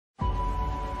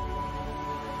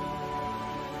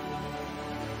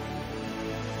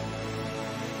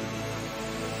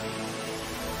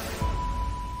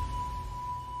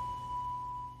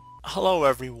Hello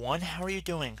everyone, how are you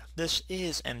doing? This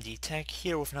is MD Tech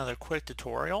here with another quick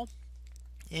tutorial.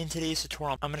 In today's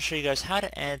tutorial, I'm going to show you guys how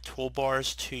to add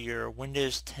toolbars to your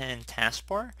Windows 10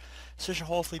 taskbar. So this should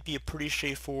hopefully be a pretty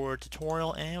straightforward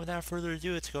tutorial, and without further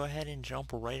ado, let's go ahead and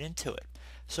jump right into it.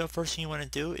 So first thing you want to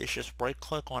do is just right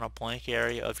click on a blank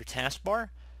area of your taskbar,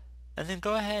 and then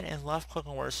go ahead and left click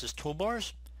on where it says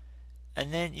toolbars,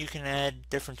 and then you can add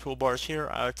different toolbars here.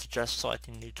 I would suggest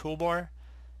selecting new toolbar.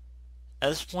 At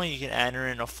this point, you can enter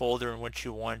in a folder in which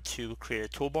you want to create a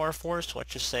toolbar for. So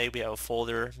let's just say we have a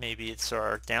folder, maybe it's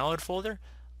our download folder.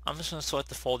 I'm just going to select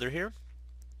the folder here,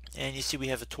 and you see we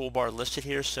have a toolbar listed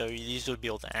here, so you easily be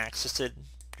able to access it,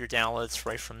 your downloads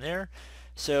right from there.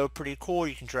 So pretty cool.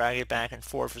 You can drag it back and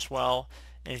forth as well.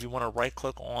 And if you want to right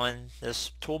click on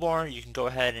this toolbar, you can go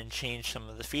ahead and change some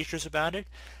of the features about it.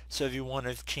 So if you want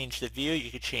to change the view, you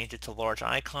could change it to large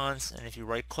icons, and if you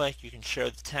right click, you can show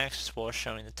the text as well as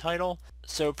showing the title.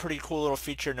 So pretty cool little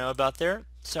feature to know about there.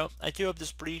 So I do hope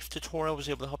this brief tutorial was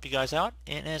able to help you guys out,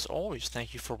 and as always,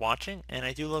 thank you for watching, and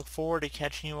I do look forward to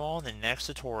catching you all in the next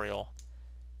tutorial.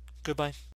 Goodbye.